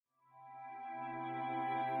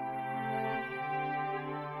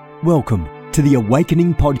Welcome to the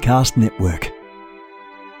Awakening Podcast Network.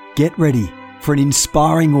 Get ready for an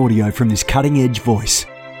inspiring audio from this cutting-edge voice.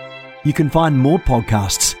 You can find more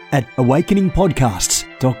podcasts at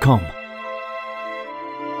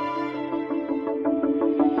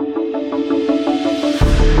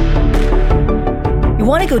awakeningpodcasts.com. You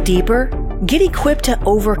want to go deeper? Get equipped to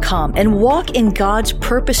overcome and walk in God's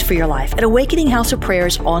purpose for your life at Awakening House of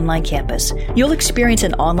Prayer's online campus. You'll experience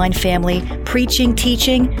an online family, preaching,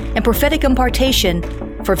 teaching, and prophetic impartation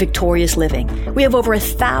for victorious living. We have over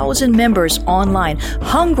 1,000 members online,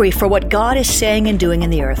 hungry for what God is saying and doing in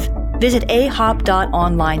the earth. Visit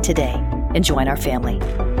ahop.online today and join our family.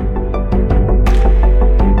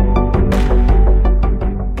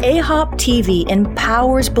 AHOP TV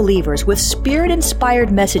empowers believers with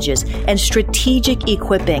Spirit-inspired messages and strategic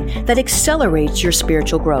equipping that accelerates your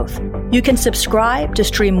spiritual growth. You can subscribe to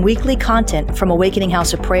stream weekly content from Awakening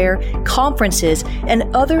House of Prayer, conferences, and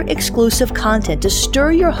other exclusive content to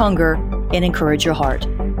stir your hunger and encourage your heart.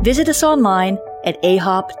 Visit us online at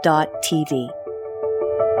ahop.tv.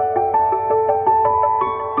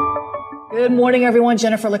 Good morning, everyone.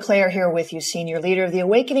 Jennifer LeClaire here with you, Senior Leader of the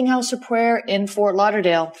Awakening House of Prayer in Fort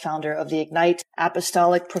Lauderdale, founder of the Ignite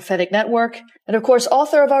Apostolic Prophetic Network, and of course,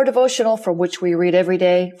 author of our devotional from which we read every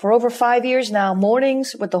day for over 5 years now,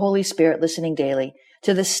 Mornings with the Holy Spirit, listening daily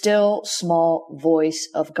to the still small voice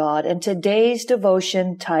of God. And today's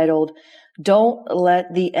devotion titled, Don't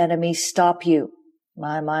Let the Enemy Stop You.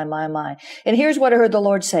 My. And here's what I heard the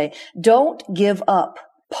Lord say. Don't give up.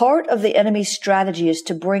 Part of the enemy's strategy is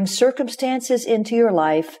to bring circumstances into your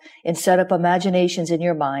life and set up imaginations in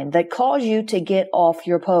your mind that cause you to get off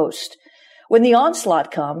your post. When the onslaught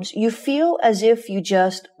comes, you feel as if you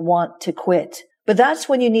just want to quit. But that's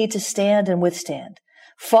when you need to stand and withstand.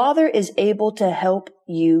 Father is able to help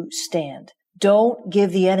you stand. Don't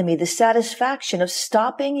give the enemy the satisfaction of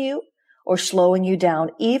stopping you or slowing you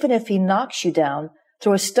down, even if he knocks you down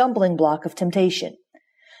through a stumbling block of temptation.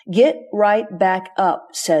 Get right back up,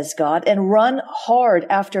 says God, and run hard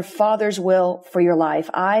after Father's will for your life.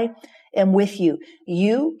 I am with you.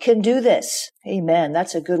 You can do this. Amen.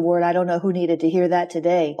 That's a good word. I don't know who needed to hear that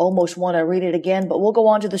today. Almost want to read it again, but we'll go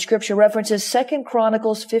on to the scripture references. 2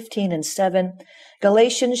 Chronicles 15:7,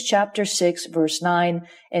 Galatians chapter 6, verse 9,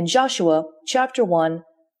 and Joshua chapter 1,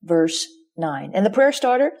 verse 9. And the prayer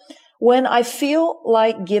starter, when I feel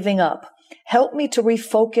like giving up, help me to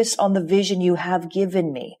refocus on the vision you have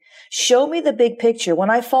given me. Show me the big picture. When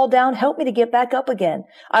I fall down, help me to get back up again.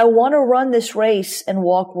 I want to run this race and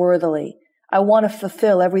walk worthily. I want to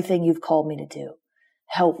fulfill everything you've called me to do.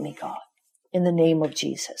 Help me, God, in the name of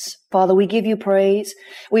Jesus. Father, we give you praise.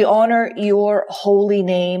 We honor your holy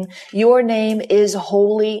name. Your name is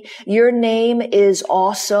holy. Your name is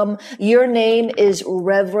awesome. Your name is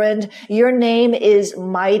reverend. Your name is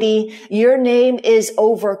mighty. Your name is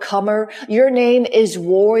overcomer. Your name is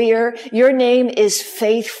warrior. Your name is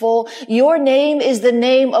faithful. Your name is the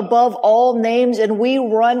name above all names. And we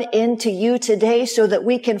run into you today so that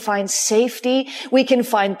we can find safety. We can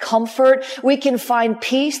find comfort. We can find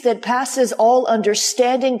peace that passes all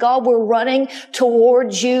understanding. God, we're running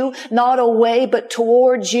towards you, not away, but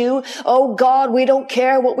towards you. Oh God, we don't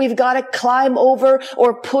care what we've got to climb over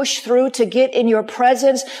or push through to get in your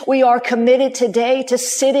presence. We are committed today to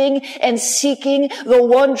sitting and seeking the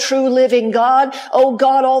one true living God. Oh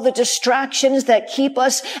God, all the distractions that keep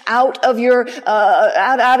us out of your,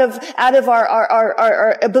 out of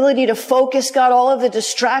our ability to focus, God, all of the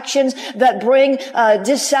distractions that bring,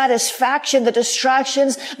 dissatisfaction, the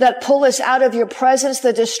distractions that pull us out of your presence,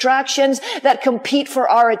 the distractions that compete for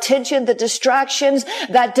our attention, the distractions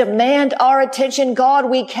that demand our attention. God,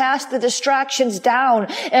 we cast the distractions down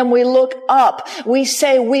and we look up. We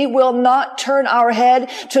say we will not turn our head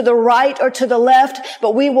to the right or to the left,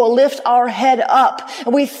 but we will lift our head up.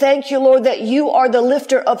 And we thank you, Lord, that you are the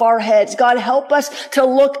lifter of our heads. God, help us to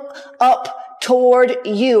look up toward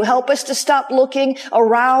you. Help us to stop looking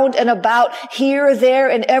around and about here, there,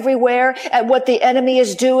 and everywhere at what the enemy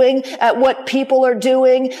is doing, at what people are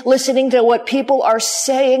doing, listening to what people are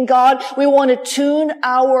saying. God, we want to tune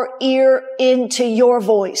our ear into your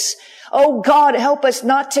voice. Oh God, help us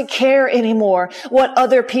not to care anymore what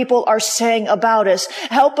other people are saying about us.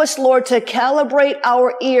 Help us, Lord, to calibrate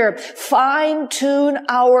our ear, fine-tune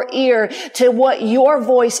our ear to what your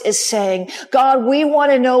voice is saying. God, we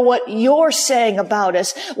want to know what you're saying about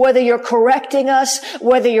us, whether you're correcting us,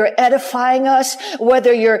 whether you're edifying us,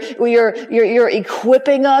 whether you're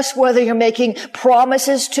equipping us, whether you're making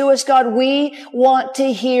promises to us. God, we want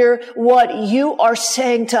to hear what you are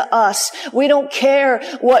saying to us. We don't care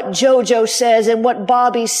what Joe JoJo says and what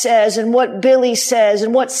Bobby says and what Billy says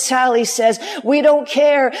and what Sally says. We don't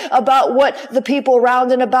care about what the people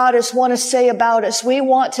around and about us want to say about us. We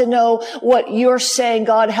want to know what you're saying.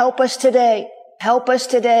 God, help us today. Help us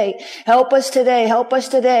today. Help us today. Help us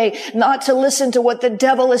today not to listen to what the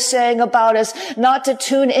devil is saying about us, not to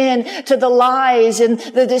tune in to the lies and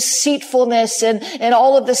the deceitfulness and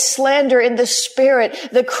all of the slander in the spirit,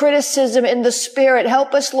 the criticism in the spirit.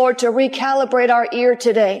 Help us, Lord, to recalibrate our ear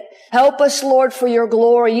today. Help us, Lord, for your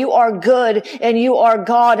glory. You are good and you are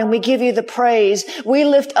God, and we give you the praise. We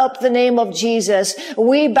lift up the name of Jesus.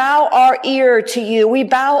 We bow our ear to you. We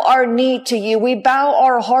bow our knee to you. We bow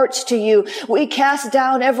our hearts to you. We cast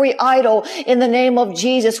down every idol in the name of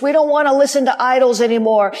Jesus. We don't want to listen to idols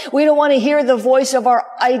anymore. We don't want to hear the voice of our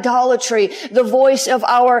idolatry, the voice of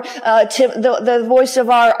our, the voice of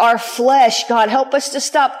our flesh. God, help us to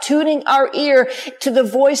stop tuning our ear to the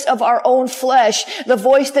voice of our own flesh, the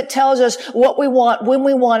voice that tells us what we want, when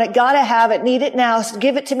we want it, gotta have it, need it now,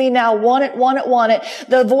 give it to me now, want it, want it, want it.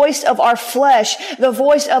 The voice of our flesh, the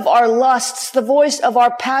voice of our lusts, the voice of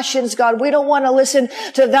our passions, God. We don't want to listen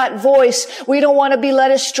to that voice. We don't want to be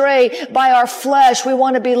led astray by our flesh. We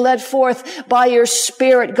want to be led forth by your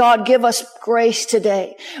Spirit. God, give us grace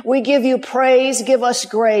today. We give you praise, give us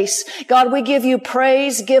grace. God, we give you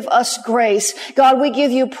praise, give us grace. God, we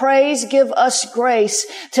give you praise, give us grace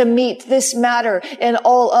to meet this matter and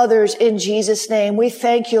all others in Jesus' name. We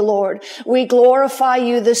thank you, Lord. We glorify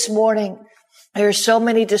you this morning. There's so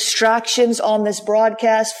many distractions on this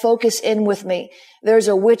broadcast. Focus in with me. There's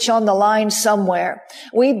a witch on the line somewhere.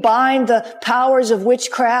 We bind the powers of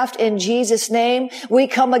witchcraft in Jesus' name. We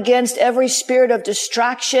come against every spirit of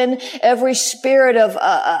distraction, every spirit of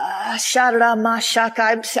I'm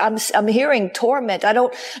hearing torment. I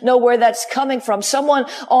don't know where that's coming from. Someone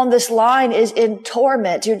on this line is in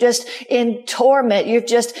torment. You're just in torment. You've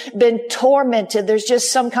just been tormented. There's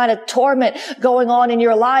just some kind of torment going on in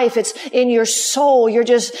your life. It's in your soul. You're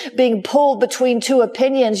just being pulled between two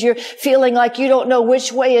opinions. You're feeling like you don't know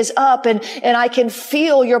which way is up, and I can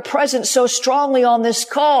feel your presence so strongly on this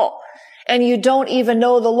call, and you don't even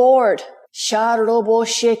know the Lord.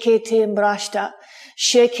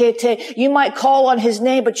 You might call on his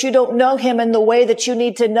name, but you don't know him in the way that you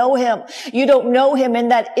need to know him. You don't know him in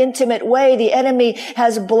that intimate way. The enemy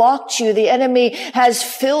has blocked you. The enemy has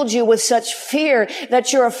filled you with such fear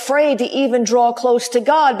that you're afraid to even draw close to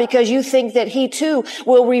God because you think that he too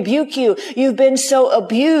will rebuke you. You've been so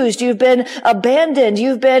abused. You've been abandoned.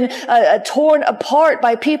 You've been torn apart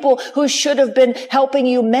by people who should have been helping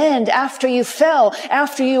you mend after you fell,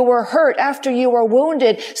 after you were hurt, after you were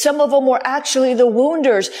wounded. Some of them were actually the wounders.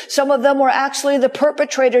 Some of them were actually the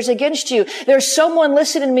perpetrators against you. There's someone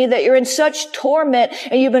listening to me that you're in such torment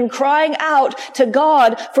and you've been crying out to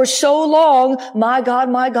God for so long, my God,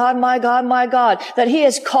 my God, my God, my God, that he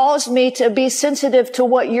has caused me to be sensitive to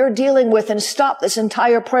what you're dealing with and stop this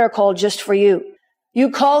entire prayer call just for you. You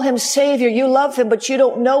call him Savior. You love him, but you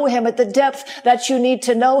don't know him at the depth that you need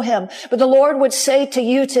to know him. But the Lord would say to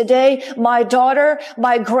you today, my daughter,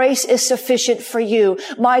 my grace is sufficient for you.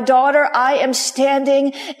 My daughter, I am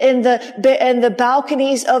standing in the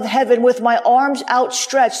balconies of heaven with my arms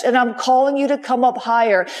outstretched, and I'm calling you to come up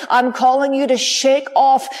higher. I'm calling you to shake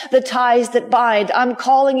off the ties that bind. I'm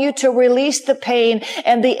calling you to release the pain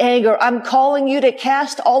and the anger. I'm calling you to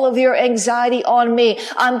cast all of your anxiety on me.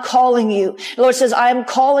 I'm calling you. The Lord says, I am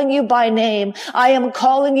calling you by name. I am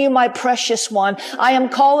calling you my precious one. I am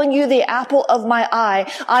calling you the apple of my eye.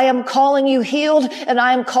 I am calling you healed, and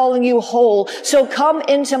I am calling you whole. So come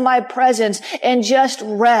into my presence and just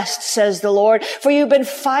rest, says the Lord. For you've been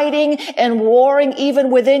fighting and warring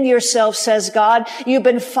even within yourself, says God. You've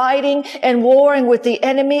been fighting and warring with the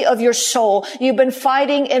enemy of your soul. You've been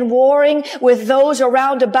fighting and warring with those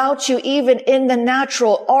around about you, even in the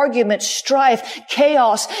natural, argument, strife,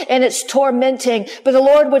 chaos, and it's tormenting. But the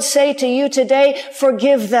Lord would say to you today,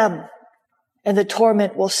 forgive them, and the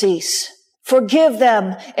torment will cease. Forgive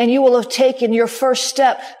them, and you will have taken your first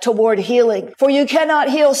step toward healing. For you cannot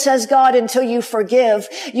heal, says God, until you forgive.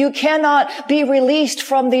 You cannot be released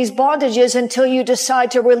from these bondages until you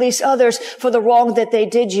decide to release others for the wrong that they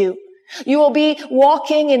did you. You will be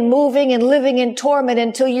walking and moving and living in torment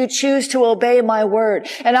until you choose to obey my word.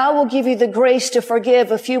 And I will give you the grace to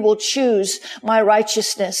forgive if you will choose my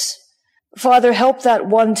righteousness. Father, help that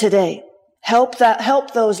one today. Help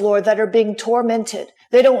those, Lord, that are being tormented.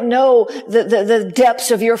 They don't know the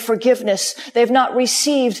depths of your forgiveness. They've not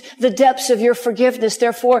received the depths of your forgiveness.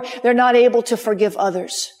 Therefore, they're not able to forgive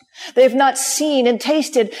others. They've not seen and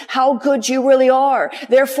tasted how good you really are.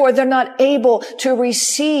 Therefore, they're not able to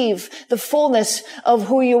receive the fullness of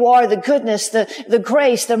who you are, the goodness, the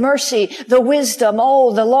grace, the mercy, the wisdom,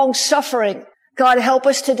 the long suffering. God, help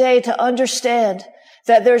us today to understand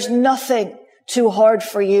that there's nothing too hard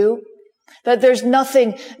for you, that there's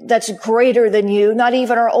nothing that's greater than you. Not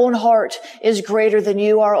even our own heart is greater than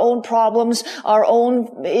you. Our own problems, our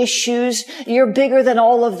own issues. You're bigger than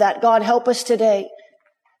all of that. God, help us today.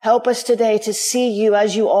 Help us today to see you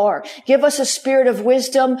as you are. Give us a spirit of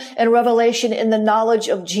wisdom and revelation in the knowledge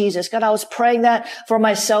of Jesus. God, I was praying that for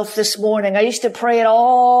myself this morning. I used to pray it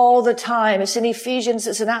all the time. It's in Ephesians.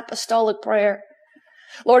 It's an apostolic prayer.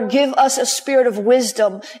 Lord, give us a spirit of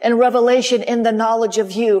wisdom and revelation in the knowledge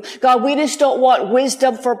of you. God, we just don't want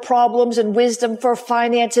wisdom for problems and wisdom for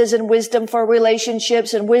finances and wisdom for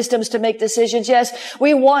relationships and wisdoms to make decisions. Yes,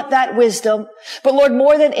 we want that wisdom. But Lord,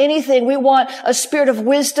 more than anything, we want a spirit of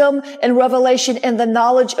wisdom and revelation in the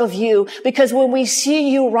knowledge of you. Because when we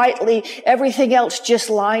see you rightly, everything else just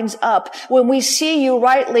lines up. When we see you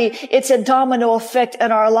rightly, it's a domino effect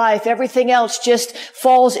in our life. Everything else just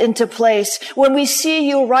falls into place. When we see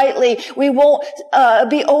you rightly, we won't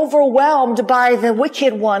be overwhelmed by the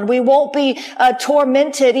wicked one. We won't be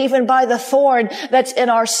tormented even by the thorn that's in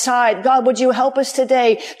our side. God, would you help us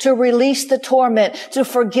today to release the torment, to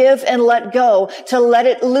forgive and let go, to let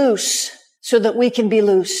it loose so that we can be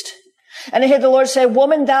loosed. And I hear the Lord say,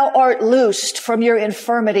 woman, thou art loosed from your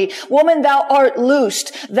infirmity. Woman, thou art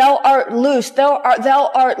loosed. Thou art loosed.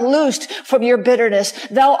 Thou art loosed from your bitterness.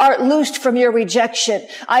 Thou art loosed from your rejection.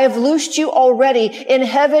 I have loosed you already. In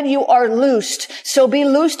heaven, you are loosed. So be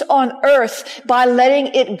loosed on earth by letting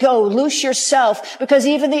it go. Loose yourself, because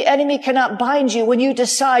even the enemy cannot bind you when you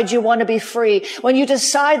decide you want to be free. When you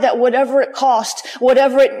decide that whatever it costs,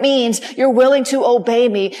 whatever it means, you're willing to obey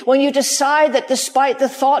me. When you decide that despite the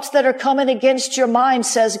thoughts that are coming against your mind,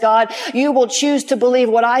 says God, you will choose to believe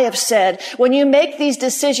what I have said. When you make these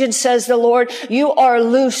decisions, says the Lord, you are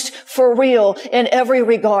loosed for real in every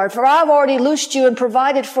regard. For I've already loosed you and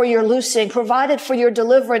provided for your loosing, provided for your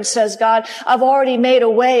deliverance, says God. I've already made a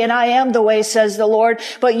way, and I am the way, says the Lord.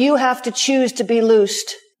 But you have to choose to be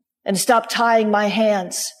loosed and stop tying my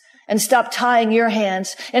hands. And stop tying your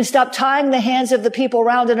hands, and stop tying the hands of the people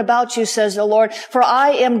round and about you, says the Lord. For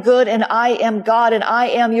I am good, and I am God, and I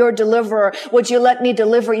am your deliverer. Would you let me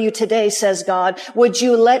deliver you today, says God? Would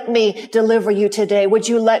you let me deliver you today? Would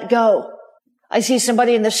you let go? I see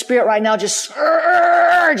somebody in the spirit right now just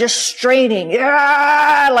straining,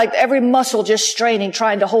 like every muscle just straining,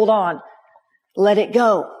 trying to hold on. Let it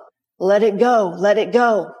go. Let it go. Let it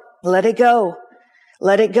go. Let it go.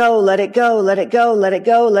 Let it go, let it go, let it go, let it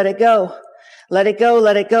go, let it go. Let it go,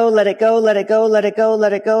 let it go, let it go, let it go, let it go,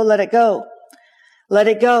 let it go, let it go. Let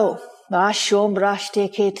it go. Ashom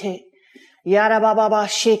brashte kete. Yara baba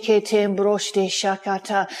shekete mbroshte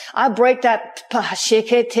shakata. I break that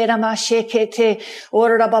shekete nama shekete.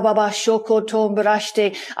 Ora baba shokoto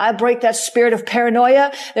brashte. I break that spirit of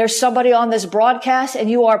paranoia. There's somebody on this broadcast and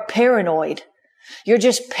you are paranoid. You're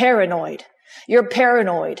just paranoid. You're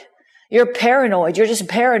paranoid. You're paranoid. You're just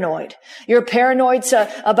paranoid. You're paranoid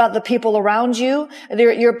about the people around you.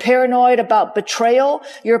 You're paranoid about betrayal.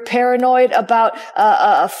 You're paranoid about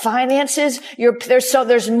finances.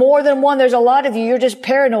 There's more than one. There's a lot of you. You're just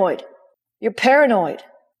paranoid. You're paranoid.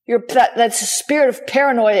 That's the spirit of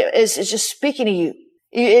paranoia is just speaking to you.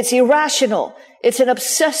 It's irrational. It's an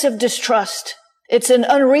obsessive distrust. It's an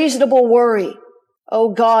unreasonable worry.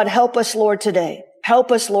 Oh God, help us, Lord, today.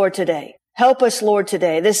 Help us, Lord, today. Help us, Lord,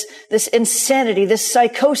 today. This insanity, this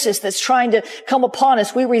psychosis that's trying to come upon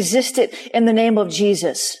us, we resist it in the name of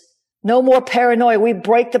Jesus. No more paranoia. We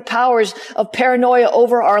break the powers of paranoia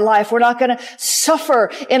over our life. We're not going to suffer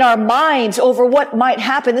in our minds over what might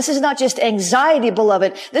happen. This is not just anxiety,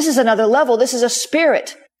 beloved. This is another level. This is a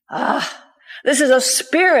spirit. This is a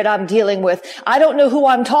spirit I'm dealing with. I don't know who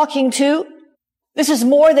I'm talking to. This is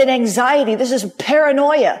more than anxiety. This is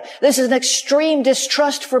paranoia. This is an extreme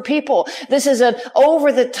distrust for people. This is an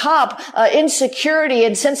over-the-top insecurity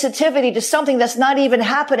and sensitivity to something that's not even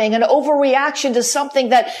happening, an overreaction to something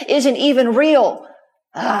that isn't even real.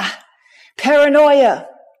 Paranoia.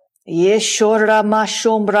 Yeshora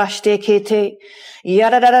mashombraste kete.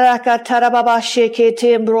 Yararaka tarababashe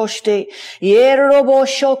kete mbroshte. Yerobo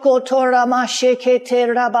shoko toramashe kete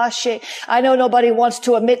rabashe. I know nobody wants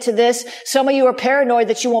to admit to this. Some of you are paranoid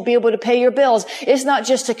that you won't be able to pay your bills. It's not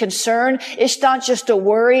just a concern. It's not just a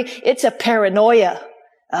worry. It's a paranoia.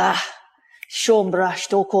 Shombrash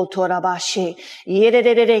toko torabashe.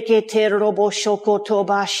 Yedededekete roboshoko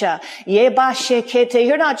tobasha. Yebashe kete.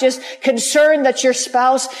 You're not just concerned that your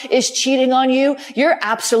spouse is cheating on you. You're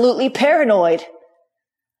absolutely paranoid.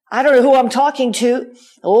 I don't know who I'm talking to.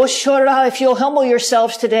 Oh, Shorah, if you'll humble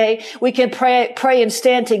yourselves today, we can pray and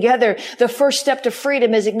stand together. The first step to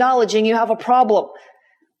freedom is acknowledging you have a problem,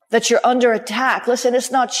 that you're under attack. Listen,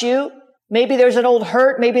 it's not you. Maybe there's an old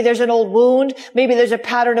hurt. Maybe there's an old wound. Maybe there's a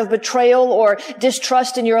pattern of betrayal or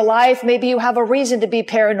distrust in your life. Maybe you have a reason to be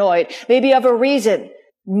paranoid. Maybe you have a reason,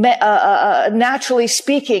 naturally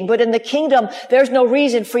speaking. But in the kingdom, there's no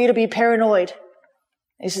reason for you to be paranoid.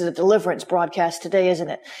 This is a deliverance broadcast today, isn't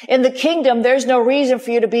it? In the kingdom, there's no reason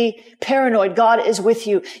for you to be paranoid. God is with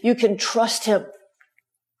you. You can trust him.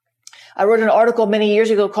 I wrote an article many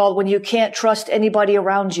years ago called When You Can't Trust Anybody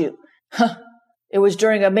Around You. It was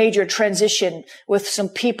during a major transition with some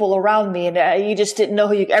people around me, and you just didn't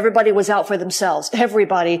know everybody was out for themselves.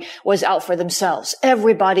 Everybody was out for themselves.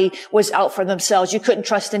 Everybody was out for themselves. You couldn't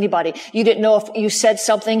trust anybody. You didn't know if you said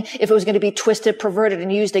something, if it was going to be twisted, perverted,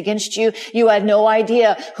 and used against you. You had no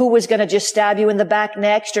idea who was going to just stab you in the back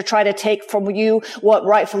next or try to take from you what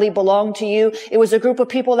rightfully belonged to you. It was a group of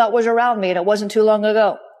people that was around me, and it wasn't too long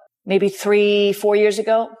ago. Maybe 3-4 years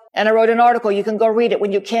ago. And I wrote an article. You can go read it.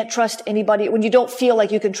 When you can't trust anybody, when you don't feel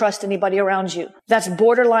like you can trust anybody around you. That's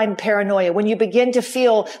borderline paranoia. When you begin to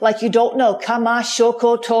feel like you don't know, when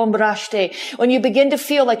you begin to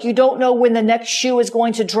feel like you don't know when the next shoe is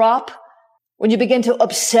going to drop, when you begin to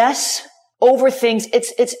obsess over things,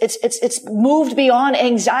 it's moved beyond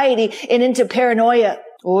anxiety and into paranoia.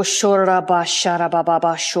 When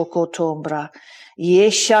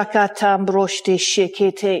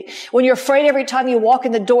you're afraid every time you walk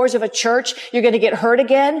in the doors of a church, you're going to get hurt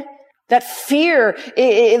again. That fear,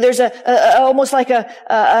 there's almost like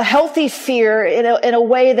a healthy fear in a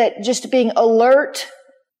way that just being alert.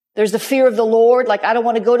 There's the fear of the Lord. Like, I don't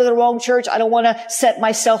want to go to the wrong church. I don't want to set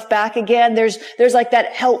myself back again. There's like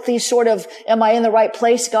that healthy sort of, am I in the right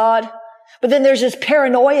place, God? But then there's this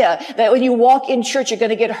paranoia that when you walk in church, you're going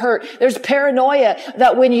to get hurt. There's paranoia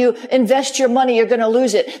that when you invest your money, you're going to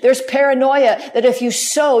lose it. There's paranoia that if you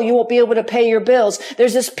sow, you won't be able to pay your bills.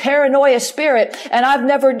 There's this paranoia spirit, and I've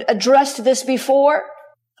never addressed this before.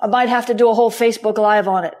 I might have to do a whole Facebook Live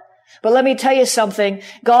on it. But let me tell you something.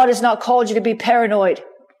 God has not called you to be paranoid.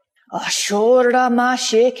 You know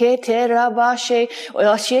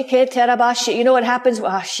what happens?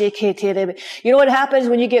 You know what happens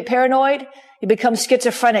when you get paranoid? You become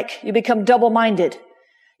schizophrenic. You become double-minded.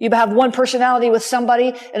 You have one personality with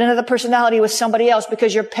somebody and another personality with somebody else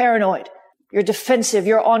because you're paranoid. You're defensive.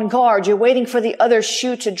 You're on guard. You're waiting for the other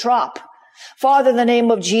shoe to drop. Father, in the name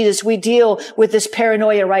of Jesus, we deal with this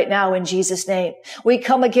paranoia right now in Jesus' name. We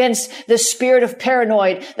come against the spirit of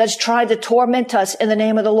paranoid that's tried to torment us in the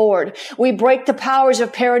name of the Lord. We break the powers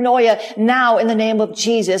of paranoia now in the name of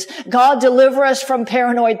Jesus. God, deliver us from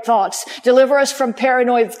paranoid thoughts. Deliver us from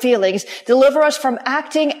paranoid feelings. Deliver us from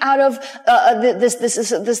acting out of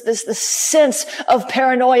this sense of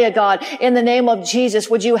paranoia, God. In the name of Jesus,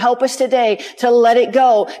 would you help us today to let it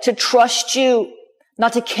go, to trust you,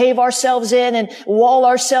 not to cave ourselves in and wall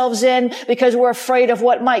ourselves in because we're afraid of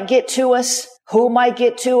what might get to us, who might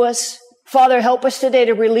get to us. Father, help us today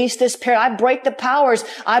to release this I break the powers.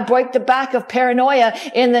 I break the back of paranoia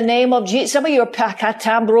in the name of Jesus. Some of you are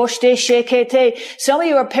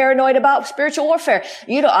paranoid about spiritual warfare.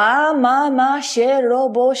 You don't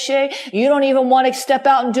even want to step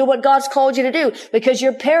out and do what God's called you to do because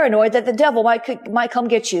you're paranoid that the devil might come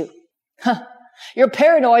get you. You're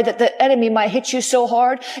paranoid that the enemy might hit you so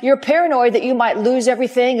hard. You're paranoid that you might lose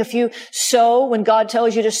everything if you sow when God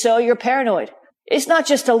tells you to sow. You're paranoid. It's not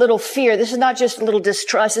just a little fear. This is not just a little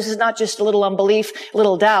distrust. This is not just a little unbelief, a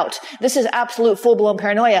little doubt. This is absolute full-blown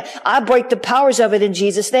paranoia. I break the powers of it in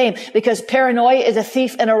Jesus' name because paranoia is a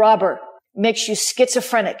thief and a robber. Makes you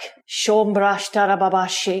schizophrenic.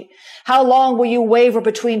 How long will you waver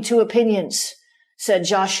between two opinions? Said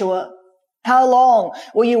Joshua. How long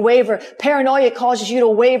will you waver? Paranoia causes you to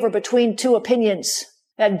waver between two opinions.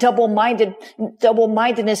 That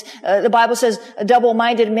double-mindedness. The Bible says a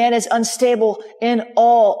double-minded man is unstable in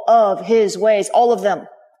all of his ways. All of them.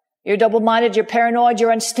 You're double-minded, you're paranoid, you're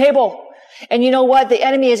unstable. And you know what? The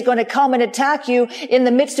enemy is going to come and attack you in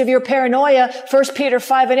the midst of your paranoia. 1 Peter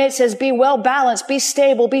 5:8 says, be well balanced, be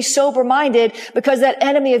stable, be sober-minded, because that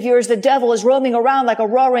enemy of yours, the devil, is roaming around like a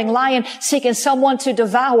roaring lion, seeking someone to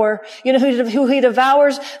devour. You know who he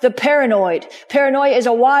devours? The paranoid. Paranoia is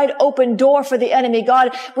a wide open door for the enemy.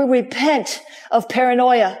 God, we repent of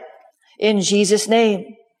paranoia in Jesus'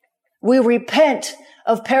 name. We repent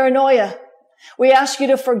of paranoia. We ask you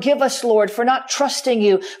to forgive us, Lord, for not trusting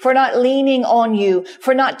you, for not leaning on you,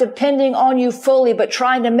 for not depending on you fully, but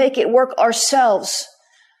trying to make it work ourselves.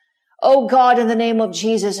 Oh God, in the name of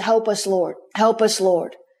Jesus, help us, Lord. Help us,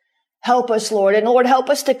 Lord. Help us, Lord. And Lord, help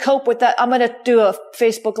us to cope with that. I'm going to do a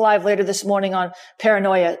Facebook Live later this morning on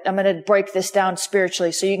paranoia. I'm going to break this down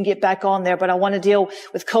spiritually so you can get back on there. But I want to deal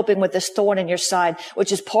with coping with this thorn in your side,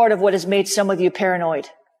 which is part of what has made some of you paranoid.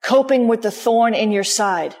 Coping with the thorn in your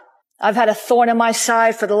side. I've had a thorn in my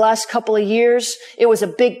side for the last couple of years. It was a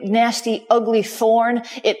big, nasty, ugly thorn.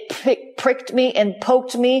 It pricked me and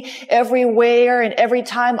poked me everywhere, and every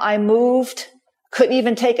time I moved, couldn't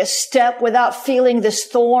even take a step without feeling this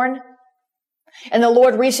thorn. And the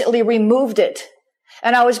Lord recently removed it.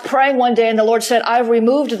 And I was praying one day and the Lord said, I've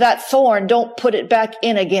removed that thorn. Don't put it back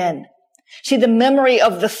in again. See, the memory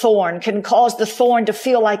of the thorn can cause the thorn to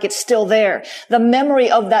feel like it's still there. The memory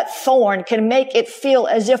of that thorn can make it feel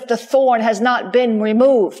as if the thorn has not been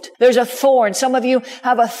removed. There's a thorn. Some of you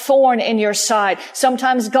have a thorn in your side.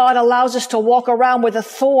 Sometimes God allows us to walk around with a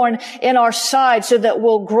thorn in our side so that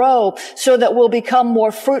we'll grow, so that we'll become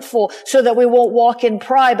more fruitful, so that we won't walk in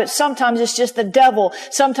pride. But sometimes it's just the devil.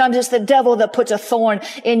 Sometimes it's the devil that puts a thorn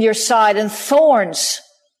in your side. And thorns,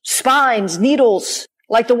 spines, needles,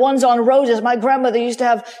 like the ones on roses. My grandmother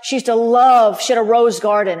she had a rose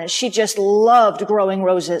garden and she just loved growing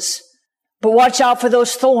roses. But watch out for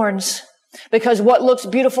those thorns, because what looks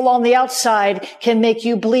beautiful on the outside can make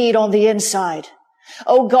you bleed on the inside.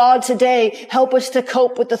 Oh God, today, help us to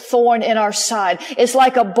cope with the thorn in our side. It's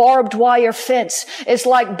like a barbed wire fence. It's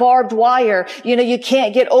like barbed wire. You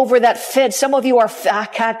can't get over that fence. Some of you are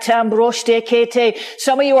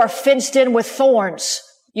fenced in with thorns.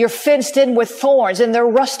 You're fenced in with thorns, and they're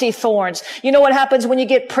rusty thorns. You know what happens when you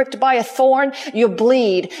get pricked by a thorn? You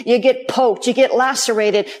bleed. You get poked. You get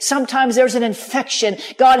lacerated. Sometimes there's an infection.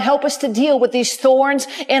 God, help us to deal with these thorns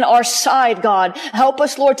in our side, God. Help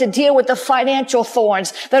us, Lord, to deal with the financial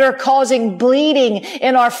thorns that are causing bleeding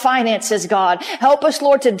in our finances, God. Help us,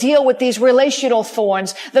 Lord, to deal with these relational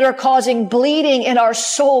thorns that are causing bleeding in our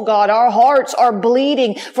soul, God. Our hearts are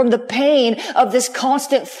bleeding from the pain of this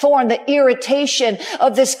constant thorn, the irritation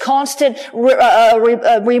of this constant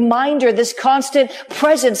reminder, this constant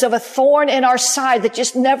presence of a thorn in our side that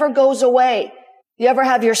just never goes away. You ever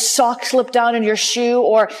have your sock slip down in your shoe?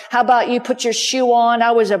 Or how about you put your shoe on?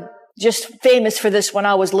 I was just famous for this when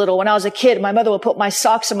I was little. When I was a kid, my mother would put my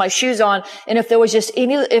socks and my shoes on, and if there was just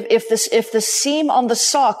if the seam on the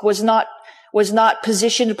sock was not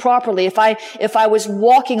positioned properly, if I was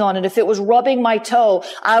walking on it, if it was rubbing my toe,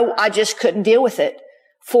 I just couldn't deal with it.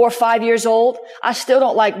 4 or 5 years old, I still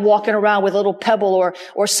don't like walking around with a little pebble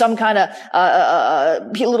or some kind of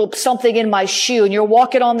little something in my shoe. And you're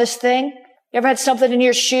walking on this thing. You ever had something in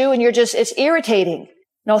your shoe and it's irritating?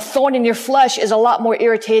 Now, a thorn in your flesh is a lot more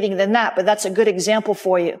irritating than that, but that's a good example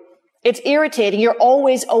for you. It's irritating. You're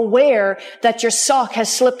always aware that your sock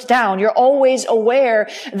has slipped down. You're always aware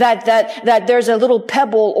that there's a little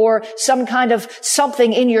pebble or some kind of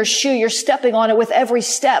something in your shoe. You're stepping on it with every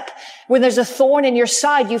step. When there's a thorn in your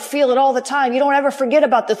side, you feel it all the time. You don't ever forget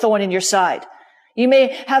about the thorn in your side. You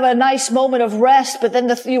may have a nice moment of rest, but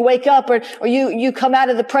then you wake up or you come out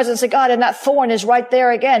of the presence of God and that thorn is right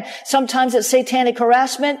there again. Sometimes it's satanic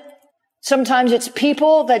harassment. Sometimes it's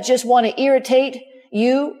people that just want to irritate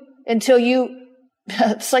you until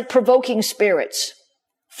it's like provoking spirits.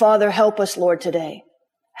 Father, help us, Lord, today.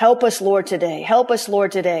 Help us, Lord, today. Help us,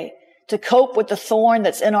 Lord, today to cope with the thorn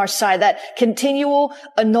that's in our side, that continual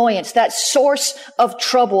annoyance, that source of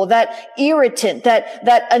trouble, that irritant,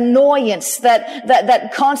 that annoyance,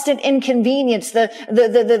 that constant inconvenience,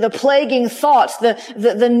 the plaguing thoughts,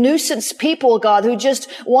 the nuisance people, God, who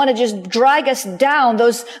just want to just drag us down,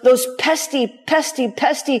 those pesty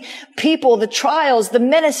people, the trials, the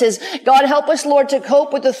menaces. God, help us, Lord, to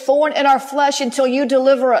cope with the thorn in our flesh until you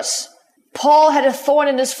deliver us. Paul had a thorn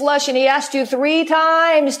in his flesh and he asked you 3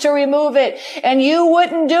 times to remove it and you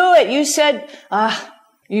wouldn't do it. You said,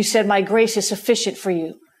 my grace is sufficient for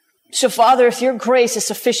you. So Father, if your grace is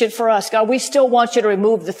sufficient for us, God, we still want you to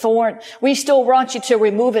remove the thorn. We still want you to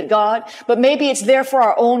remove it, God, but maybe it's there for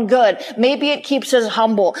our own good. Maybe it keeps us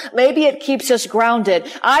humble. Maybe it keeps us grounded.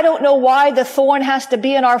 I don't know why the thorn has to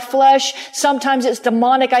be in our flesh. Sometimes it's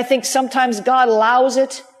demonic. I think sometimes God allows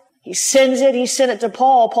it. He sends it. He sent it to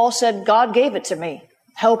Paul. Paul said, God gave it to me.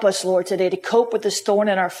 Help us, Lord, today to cope with this thorn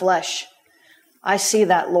in our flesh. I see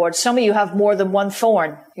that, Lord. Some of you have more than one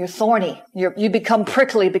thorn. You're thorny. You become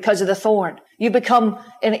prickly because of the thorn. You become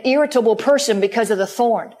an irritable person because of the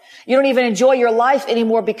thorn. You don't even enjoy your life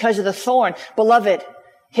anymore because of the thorn. Beloved,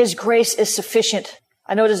 His grace is sufficient.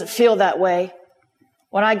 I know it doesn't feel that way.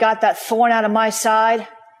 When I got that thorn out of my side,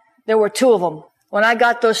 there were 2 of them. When I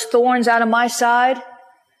got those thorns out of my side,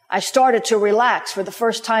 I started to relax for the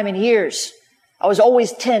first time in years. I was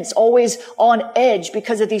always tense, always on edge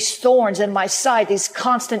because of these thorns in my side, these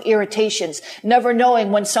constant irritations, never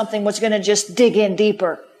knowing when something was going to just dig in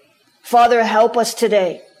deeper. Father, help us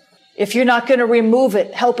today. If you're not going to remove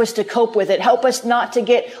it, help us to cope with it. Help us not to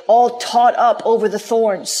get all taught up over the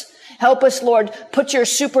thorns. Help us, Lord, put your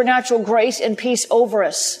supernatural grace and peace over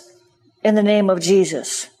us in the name of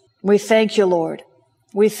Jesus. We thank you, Lord.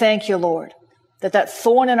 We thank you, Lord, that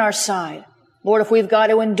thorn in our side, Lord, if we've got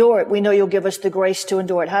to endure it, we know you'll give us the grace to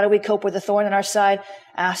endure it. How do we cope with the thorn in our side?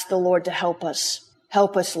 Ask the Lord to help us.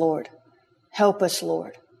 Help us, Lord. Help us,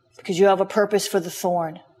 Lord, because you have a purpose for the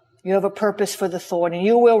thorn. You have a purpose for the thorn, and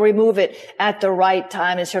you will remove it at the right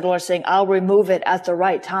time. As the Lord is saying, I'll remove it at the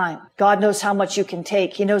right time. God knows how much you can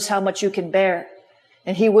take. He knows how much you can bear,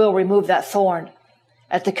 and he will remove that thorn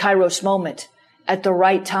at the Kairos moment, at the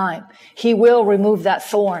right time. He will remove that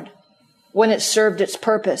thorn when it served its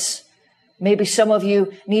purpose. Maybe some of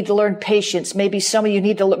you need to learn patience. Maybe some of you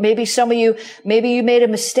maybe you made a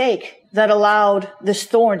mistake that allowed this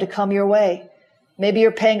thorn to come your way. Maybe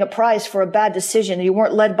you're paying a price for a bad decision and you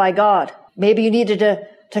weren't led by God. Maybe you needed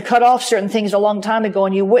to cut off certain things a long time ago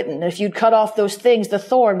and you wouldn't. And if you'd cut off those things, the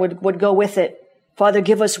thorn would go with it. Father,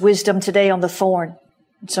 give us wisdom today on the thorn.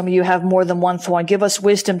 And some of you have more than one thorn. Give us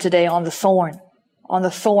wisdom today on the thorn, on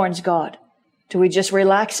the thorns, God. Do we just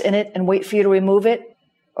relax in it and wait for you to remove it?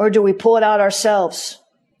 Or do we pull it out ourselves?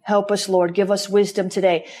 Help us, Lord. Give us wisdom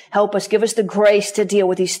today. Help us. Give us the grace to deal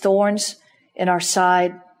with these thorns in our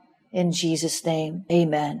side. In Jesus' name,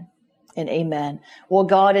 amen and amen. Well,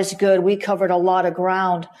 God is good. We covered a lot of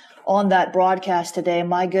ground on that broadcast today.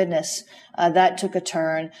 My goodness, that took a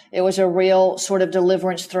turn. It was a real sort of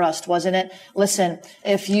deliverance thrust, wasn't it? Listen,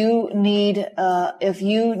 if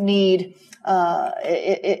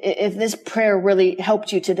this prayer really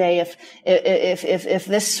helped you today, if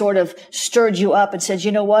this sort of stirred you up and said,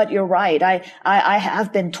 you know what, you're right. I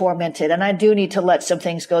have been tormented and I do need to let some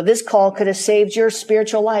things go. This call could have saved your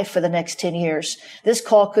spiritual life for the next 10 years. This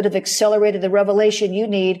call could have accelerated the revelation you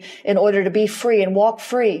need in order to be free and walk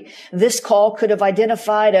free. This call could have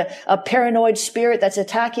identified a paranoid spirit that's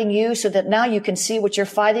attacking you so that now you can see what you're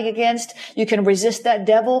fighting against. You can resist that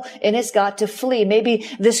devil and it's got to flee. Maybe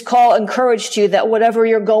this call encouraged you that whatever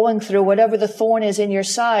you're going through, whatever the thorn is in your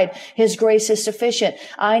side, his grace is sufficient.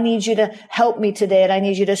 I need you to help me today, and I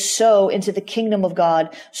need you to sow into the kingdom of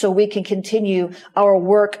God so we can continue our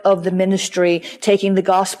work of the ministry, taking the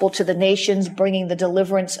gospel to the nations, bringing the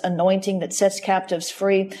deliverance anointing that sets captives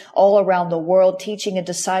free all around the world, teaching and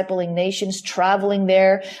discipling nations, traveling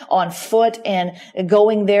there on foot and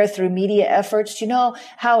going there through media efforts. Do you know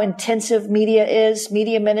how intensive media is?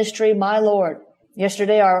 Media ministry, my Lord.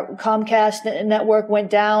 Yesterday, our Comcast network went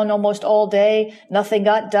down almost all day. Nothing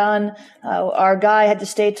got done. Our guy had to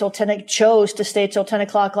stay chose to stay till 10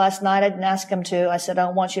 o'clock last night. I didn't ask him to. I said, I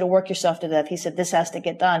don't want you to work yourself to death. He said, this has to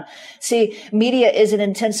get done. See, media is an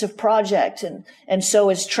intensive project and so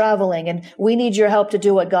is traveling. And we need your help to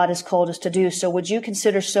do what God has called us to do. So would you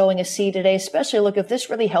consider sowing a seed today? Especially look, if this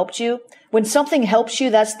really helped you, when something helps you,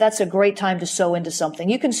 that's a great time to sow into something.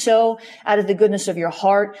 You can sow out of the goodness of your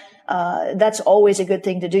heart. That's always a good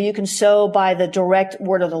thing to do. You can sow by the direct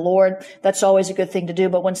word of the Lord. That's always a good thing to do.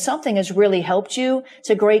 But when something has really helped you, it's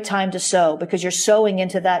a great time to sow because you're sowing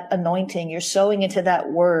into that anointing. You're sowing into that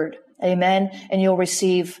word. Amen. And you'll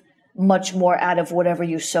receive much more out of whatever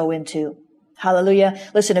you sow into. Hallelujah.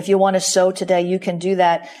 Listen, if you want to sow today, you can do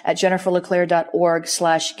that at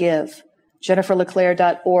jenniferleclaire.org/give.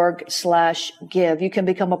 jenniferleclaire.org/give. You can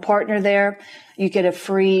become a partner there. You get a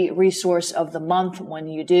free resource of the month when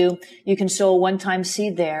you do. You can sow a one-time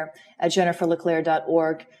seed there at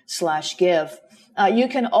jenniferleclaire.org/give. You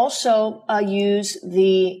can also use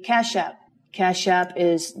the Cash App. Cash App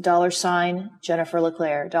is $Jennifer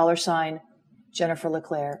LeClaire, $Jennifer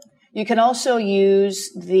LeClaire. You can also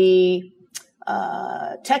use the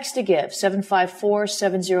text to give,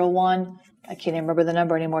 754-701. I can't even remember the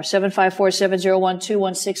number anymore.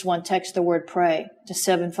 754-701-2161. Text the word pray to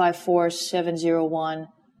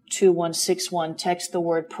 754-701-2161. Text the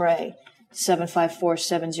word pray.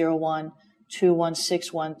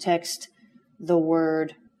 754-701-2161. Text the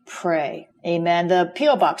word pray. Amen. The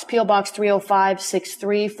P.O. Box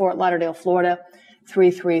 30563, Fort Lauderdale, Florida,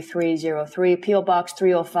 33303. P.O. Box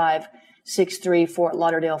 30563, Fort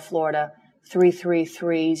Lauderdale, Florida,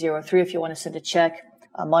 33303. If you want to send a check,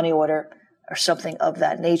 a money order, or something of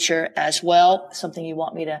that nature as well, something you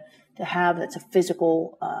want me to have that's a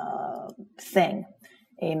physical thing.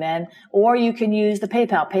 Amen. Or you can use the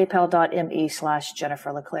PayPal,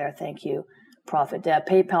 paypal.me/Jennifer LeClaire. Thank you, Prophet Deb.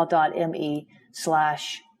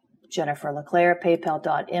 paypal.me/Jennifer LeClaire,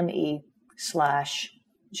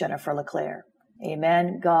 paypal.me/Jennifer LeClaire.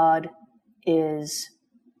 Amen. God is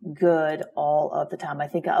good all of the time. I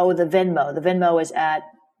think, the Venmo. The Venmo is at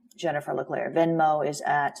Jennifer LeClaire. Venmo is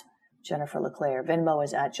at Jennifer LeClaire. Venmo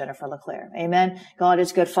is at Jennifer LeClaire. Amen. God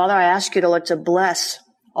is good. Father, I ask you to bless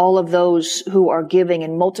all of those who are giving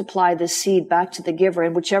and multiply this seed back to the giver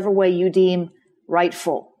in whichever way you deem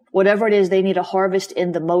rightful. Whatever it is they need to harvest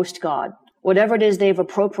in the most, God. Whatever it is they've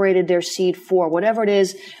appropriated their seed for, whatever it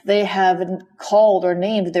is they have called or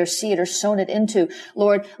named their seed or sown it into,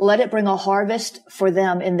 Lord, let it bring a harvest for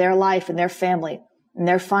them in their life, in their family, in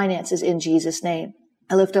their finances, in Jesus' name.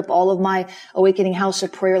 I lift up all of my Awakening House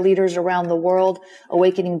of Prayer leaders around the world,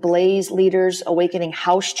 Awakening Blaze leaders, Awakening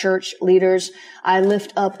House Church leaders. I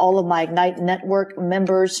lift up all of my Ignite Network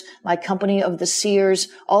members, my Company of the Seers,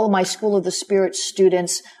 all of my School of the Spirit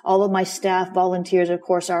students, all of my staff, volunteers, of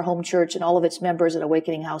course, our home church and all of its members at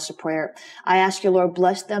Awakening House of Prayer. I ask you, Lord,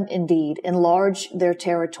 bless them indeed. Enlarge their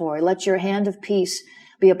territory. Let your hand of peace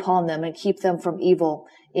be upon them and keep them from evil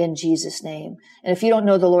in Jesus' name. And if you don't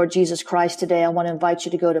know the Lord Jesus Christ today, I want to invite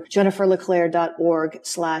you to go to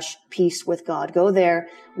jenniferleclaire.org/peace with God. Go there,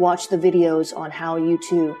 watch the videos on how you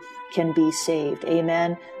too can be saved.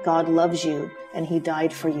 Amen. God loves you and he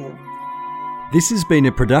died for you. This has been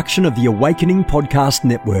a production of the Awakening Podcast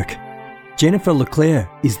Network. Jennifer LeClaire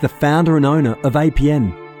is the founder and owner of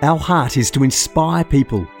APN. Our heart is to inspire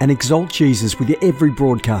people and exalt Jesus with every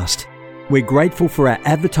broadcast. We're grateful for our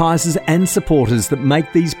advertisers and supporters that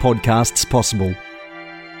make these podcasts possible.